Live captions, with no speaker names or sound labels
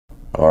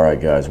All right,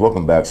 guys,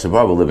 welcome back.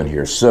 Survival Living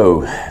here.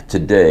 So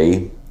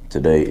today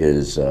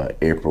is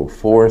April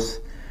 4th,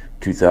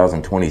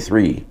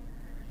 2023.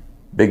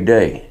 Big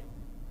day.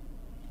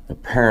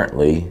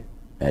 Apparently,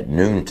 at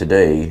noon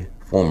today,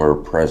 former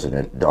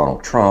President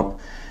Donald Trump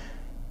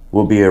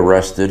will be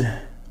arrested,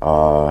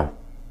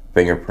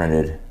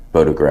 fingerprinted,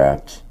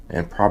 photographed,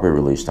 and probably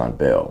released on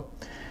bail.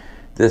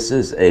 This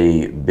is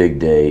a big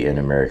day in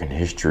American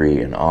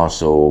history, and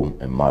also,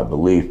 in my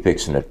belief,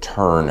 fixing to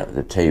turn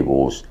the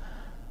tables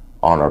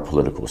on our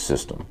political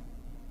system.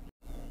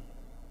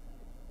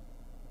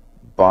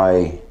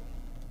 By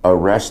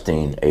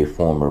arresting a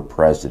former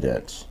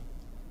president,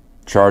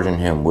 charging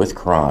him with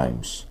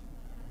crimes,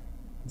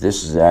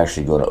 this is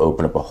actually going to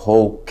open up a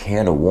whole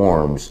can of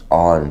worms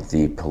on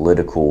the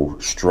political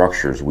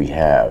structures we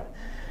have.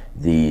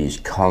 These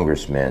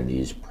congressmen,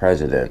 these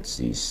presidents,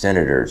 these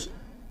senators,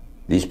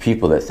 these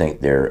people that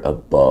think they're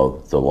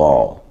above the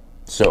law.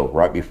 So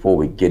right before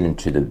we get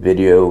into the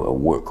video,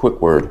 a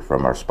quick word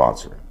from our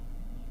sponsor.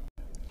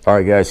 All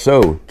right, guys,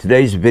 so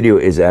today's video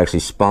is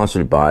actually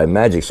sponsored by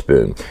Magic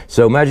Spoon.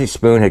 So Magic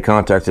Spoon had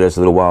contacted us a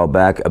little while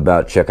back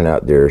about checking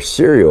out their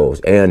cereals.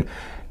 And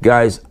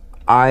guys,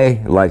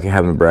 I like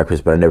having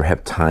breakfast, but I never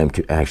have time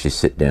to actually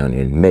sit down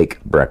and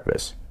make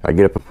breakfast. I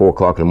get up at 4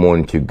 o'clock in the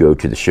morning to go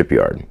to the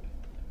shipyard.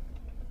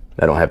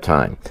 I don't have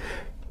time.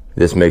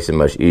 This makes it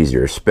much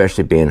easier,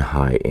 especially being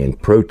high in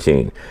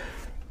protein.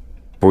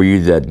 For you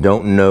that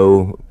don't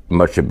know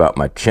much about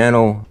my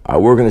channel, I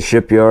work in the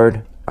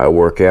shipyard, I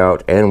work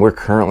out, and we're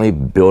currently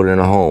building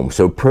a home.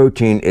 So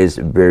protein is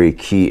very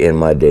key in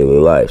my daily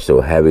life. So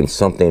having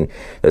something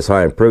that's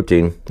high in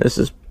protein, this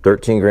is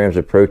 13 grams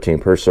of protein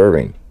per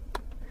serving.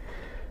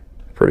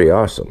 Pretty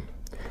awesome.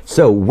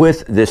 So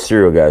with this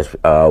cereal, guys,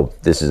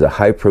 this is a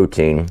high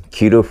protein,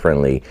 keto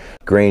friendly,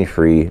 grain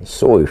free,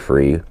 soy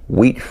free,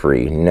 wheat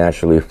free,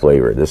 naturally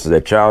flavored. This is a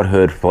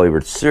childhood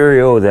flavored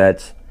cereal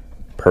that's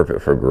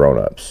perfect for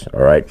grown-ups.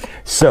 All right,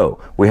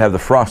 so we have the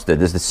frosted.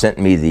 This has sent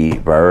me the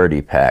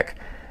priority pack.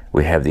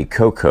 We have the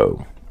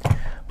cocoa,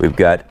 we've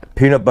got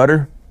peanut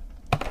butter,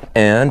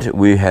 and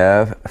we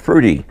have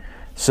fruity.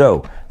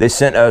 So they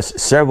sent us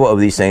several of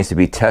these things to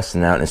be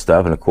testing out and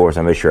stuff, and of course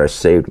I made sure I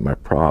saved my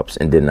props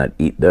and did not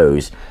eat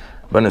those,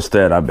 but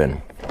instead I've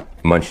been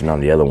munching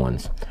on the other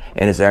ones.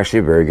 And it's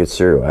actually a very good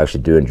cereal. I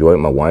actually do enjoy it.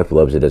 My wife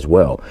loves it as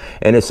well.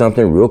 And it's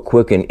something real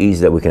quick and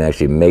easy that we can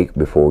actually make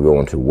before we go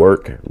into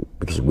work,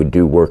 because we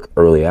do work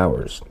early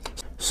hours.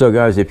 So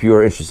guys, if you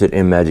are interested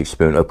in Magic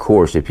Spoon, of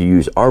course, if you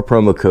use our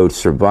promo code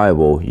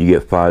SURVIVAL, you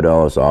get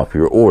 $5 off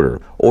your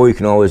order. Or you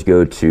can always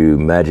go to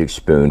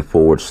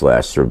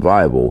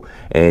magicspoon/survival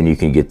and you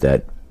can get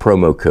that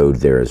promo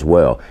code there as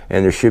well.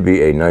 And there should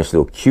be a nice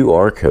little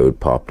QR code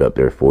popped up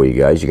there for you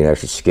guys. You can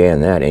actually scan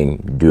that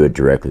and do it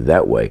directly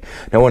that way.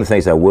 Now, one of the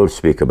things I will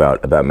speak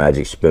about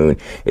Magic Spoon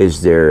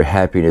is their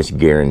happiness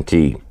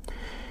guarantee.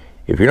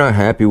 If you're not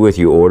happy with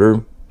your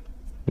order,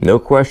 no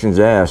questions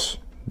asked,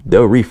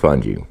 they'll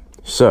refund you.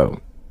 So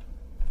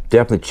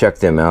definitely check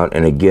them out,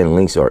 and again,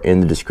 links are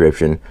in the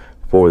description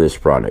for this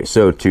product.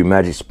 So to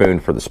Magic Spoon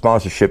for the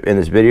sponsorship in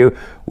this video,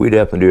 we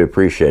definitely do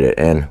appreciate it,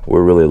 and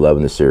we're really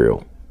loving the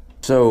cereal.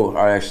 So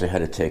I actually had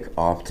to take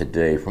off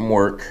today from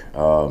work.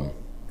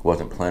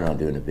 Wasn't planning on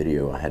doing a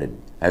video. I had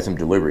some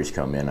deliveries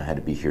come in. I had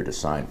to be here to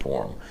sign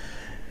for them.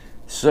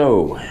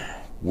 So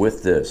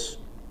with this,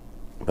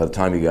 by the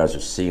time you guys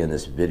are seeing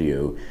this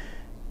video,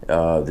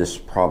 this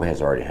probably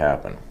has already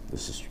happened.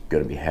 This is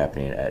going to be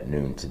happening at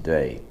noon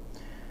today.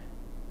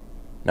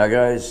 Now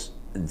guys,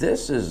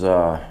 this is,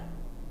 well,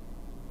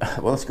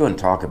 let's go ahead and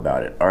talk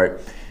about it. All right,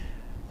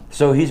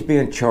 so he's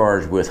being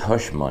charged with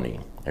hush money.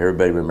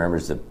 Everybody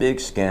remembers the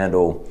big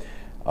scandal,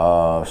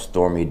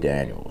 Stormy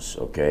Daniels,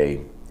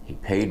 okay? He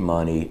paid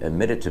money,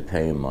 admitted to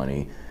paying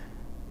money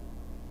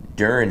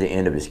during the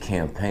end of his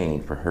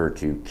campaign for her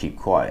to keep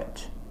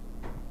quiet.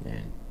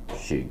 And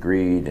she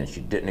agreed and she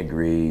didn't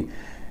agree.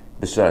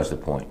 Besides the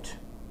point,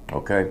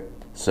 okay?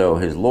 So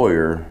his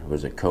lawyer,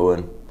 was it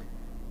Cohen,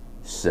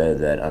 said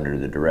that under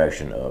the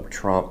direction of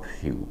Trump,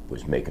 he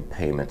was making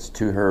payments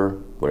to her,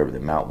 whatever the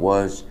amount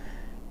was,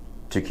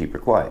 to keep her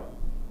quiet.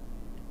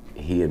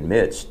 He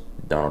admits,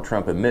 Donald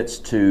Trump admits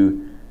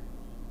to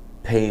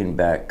paying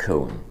back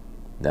Cohen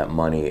that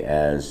money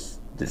as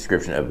the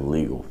description of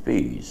legal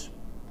fees.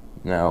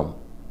 Now,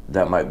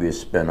 that might be a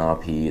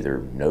spinoff. He either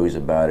knows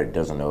about it,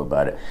 doesn't know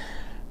about it.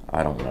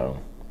 I don't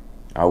know.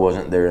 I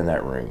wasn't there in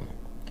that room.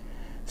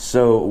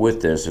 So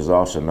with this, there's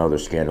also another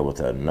scandal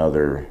with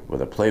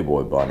a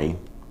Playboy bunny.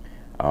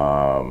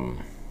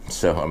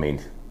 So I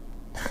mean,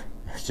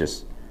 it's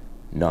just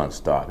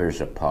non-stop. Here's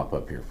a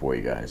pop-up here for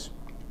you guys.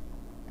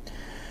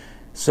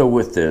 So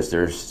with this,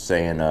 they're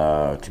saying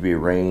to be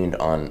arraigned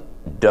on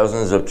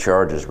dozens of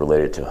charges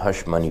related to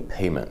hush money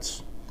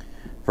payments.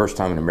 First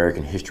time in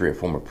American history a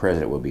former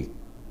president will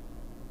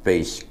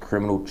face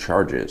criminal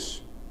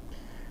charges.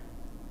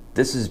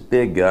 This is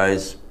big,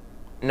 guys.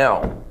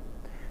 Now,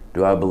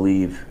 do I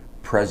believe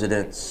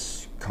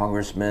presidents,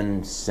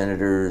 congressmen,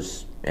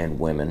 senators, and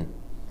women,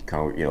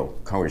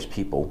 Congress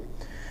people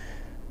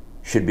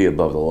should be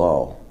above the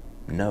law?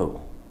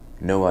 No.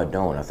 No, I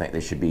don't. I think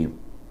they should be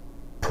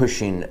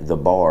pushing the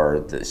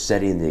bar,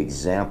 setting the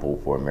example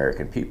for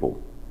American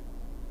people.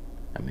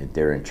 I mean,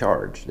 they're in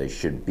charge. They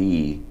should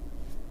be,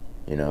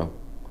 you know.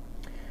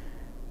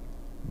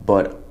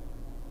 But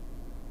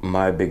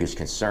my biggest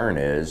concern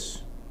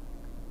is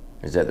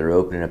that they're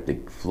opening up the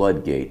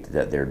floodgate,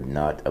 that they're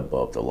not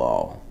above the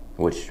law,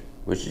 which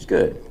is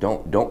good.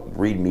 Don't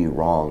read me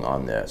wrong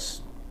on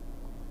this.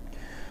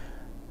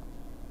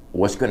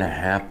 What's going to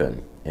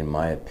happen, in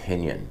my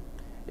opinion,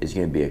 is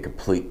going to be a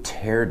complete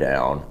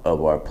teardown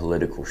of our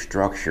political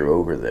structure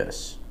over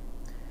this.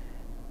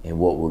 And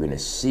what we're going to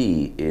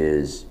see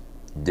is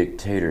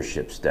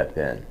dictatorship step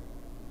in.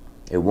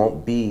 It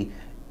won't be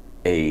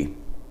a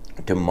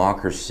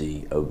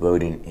democracy of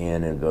voting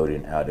in and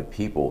voting out of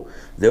people.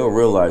 They'll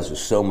realize there's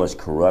so much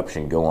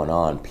corruption going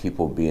on,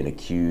 people being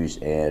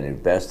accused and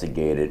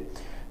investigated,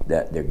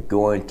 that they're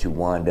going to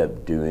wind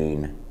up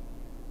doing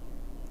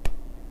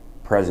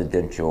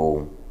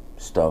presidential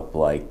stuff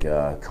like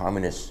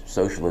communist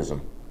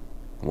socialism.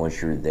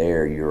 Once you're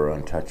there, you're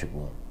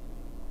untouchable,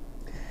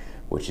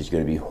 which is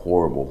going to be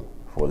horrible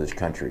for this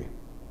country.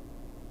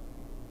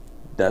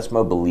 That's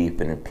my belief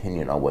and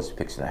opinion on what's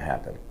fixing to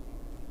happen.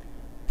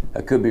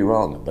 I could be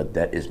wrong, but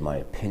that is my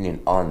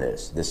opinion on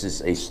this. This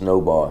is a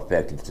snowball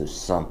effect into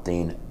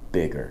something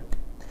bigger,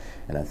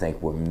 and I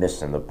think we're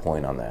missing the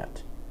point on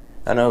that.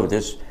 I know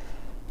there's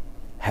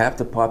half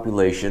the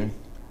population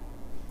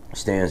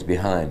stands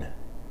behind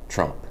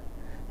Trump.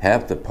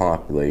 Half the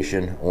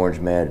population, orange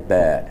man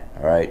bad,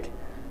 all right?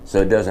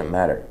 So it doesn't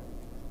matter.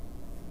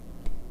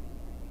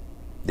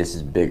 This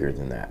is bigger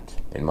than that,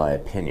 in my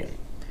opinion.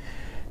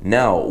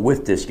 Now,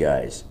 with this,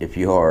 guys, if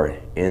you are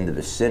in the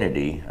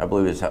vicinity, I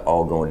believe it's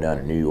all going down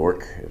to New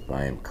York, if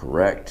I am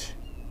correct.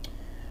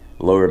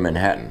 Lower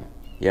Manhattan,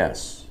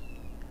 yes.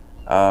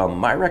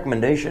 My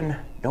recommendation,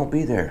 don't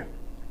be there.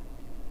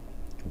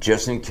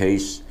 Just in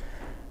case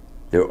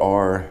there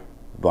are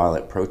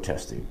violent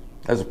protesting.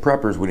 As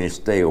preppers, we need to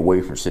stay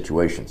away from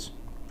situations.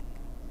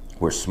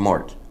 We're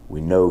smart. We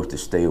know to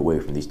stay away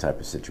from these type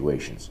of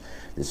situations.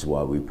 This is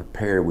why we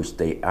prepare. We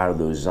stay out of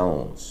those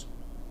zones.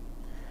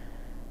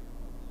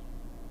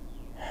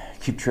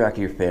 Keep track of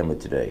your family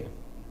today,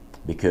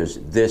 because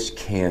this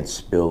can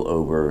spill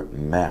over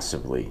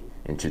massively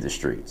into the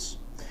streets.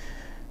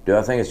 Do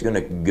I think it's going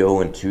to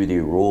go into the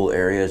rural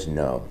areas?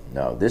 No.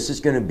 This is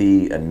going to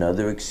be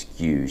another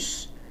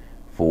excuse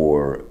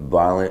for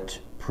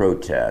violent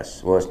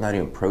protests. Well, it's not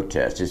even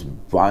protests, it's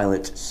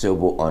violent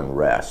civil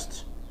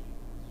unrest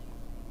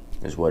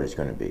is what it's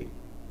going to be.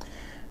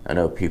 I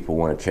know people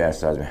want to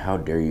chastise me. How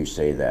dare you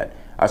say that?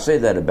 I say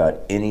that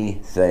about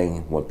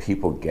anything. When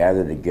people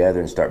gather together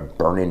and start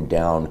burning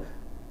down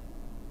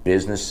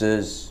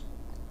businesses,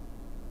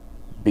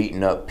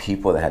 beating up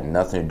people that had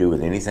nothing to do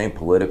with anything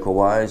political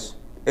wise,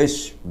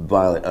 it's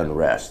violent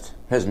unrest.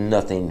 It has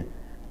nothing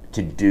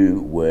to do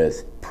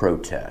with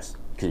protest.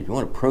 Because if you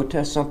want to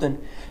protest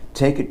something,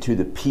 take it to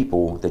the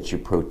people that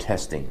you're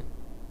protesting.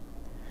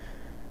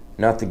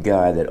 Not the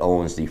guy that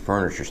owns the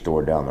furniture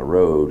store down the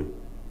road,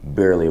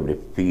 barely able to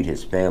feed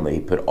his family.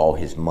 He put all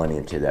his money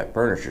into that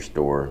furniture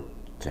store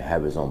to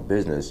have his own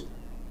business,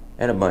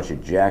 and a bunch of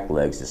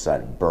jacklegs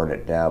decided to burn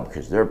it down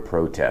because they're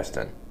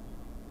protesting.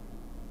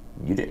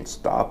 You didn't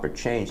stop or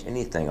change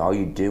anything. All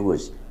you did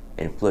was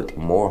inflict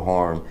more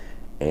harm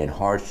and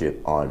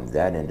hardship on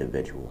that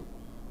individual.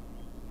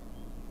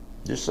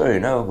 Just so you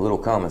know, a little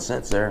common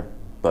sense there,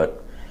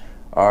 but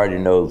I already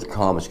know the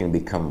comments going to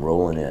be coming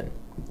rolling in.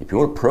 If you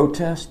want to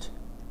protest,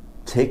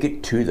 take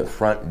it to the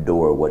front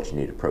door of what you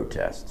need to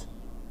protest.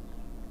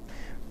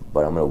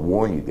 But I'm going to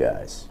warn you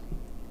guys,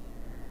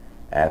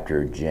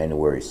 after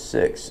January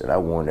 6th, and I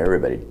warn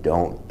everybody,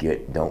 don't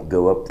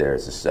go up there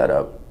as a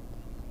setup.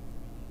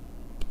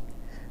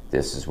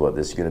 This is what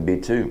this is going to be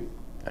too,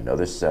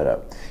 another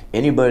setup.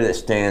 Anybody that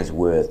stands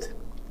with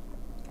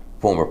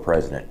former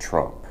President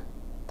Trump,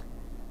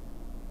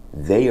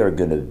 they are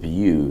going to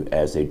view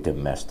as a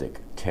domestic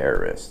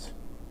terrorist.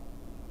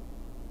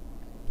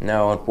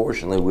 Now,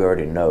 unfortunately, we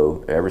already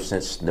know, ever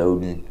since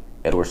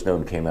Edward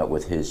Snowden came out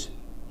with his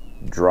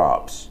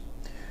drops,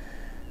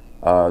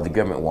 the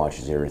government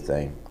watches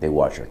everything. They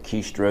watch our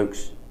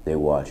keystrokes, they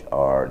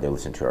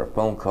listen to our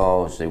phone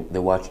calls,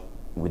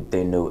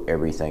 they know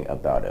everything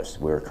about us.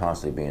 We're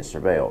constantly being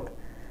surveilled.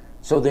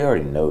 So they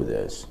already know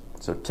this.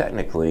 So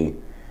technically,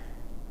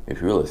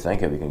 if you really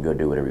think of it, you can go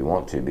do whatever you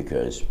want to,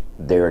 because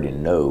they already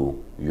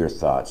know your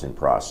thoughts and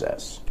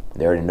process.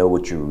 They already know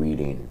what you're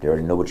reading. They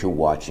already know what you're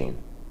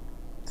watching.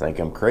 Think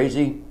I'm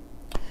crazy?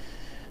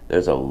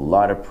 There's a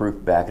lot of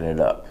proof backing it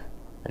up,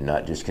 and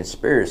not just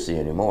conspiracy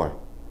anymore.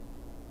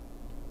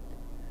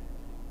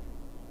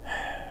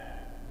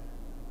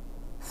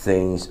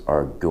 Things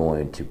are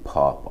going to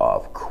pop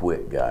off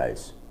quick,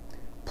 guys.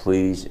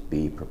 Please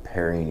be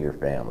preparing your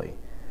family.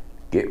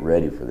 Get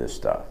ready for this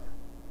stuff.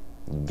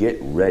 Get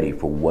ready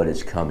for what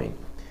is coming.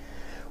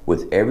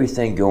 With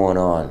everything going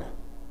on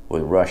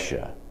with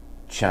Russia,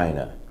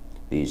 China,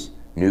 these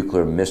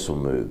nuclear missile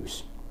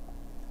moves,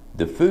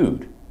 the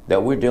food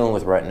that we're dealing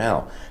with right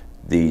now,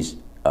 these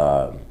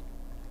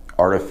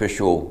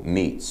artificial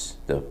meats,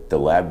 the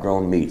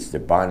lab-grown meats. They're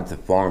buying the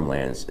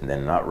farmlands and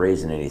they're not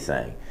raising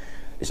anything.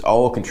 It's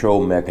all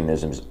control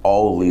mechanisms,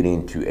 all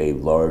leading to a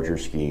larger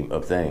scheme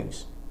of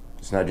things.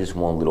 It's not just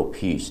one little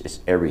piece, it's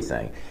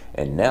everything.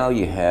 And now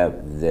you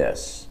have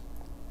this,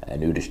 a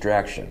new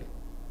distraction.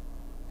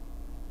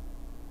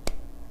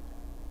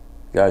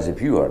 Guys,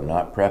 if you are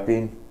not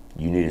prepping,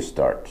 you need to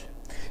start.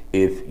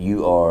 If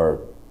you are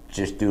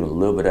just doing a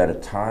little bit at a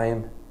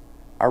time,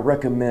 I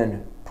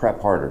recommend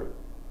prep harder,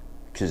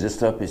 because this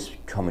stuff is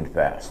coming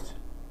fast.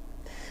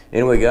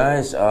 Anyway,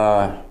 guys,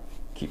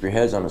 keep your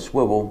heads on a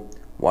swivel,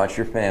 watch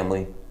your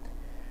family,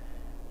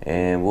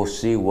 and we'll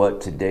see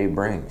what today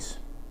brings.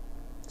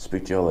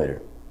 Speak to y'all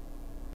later.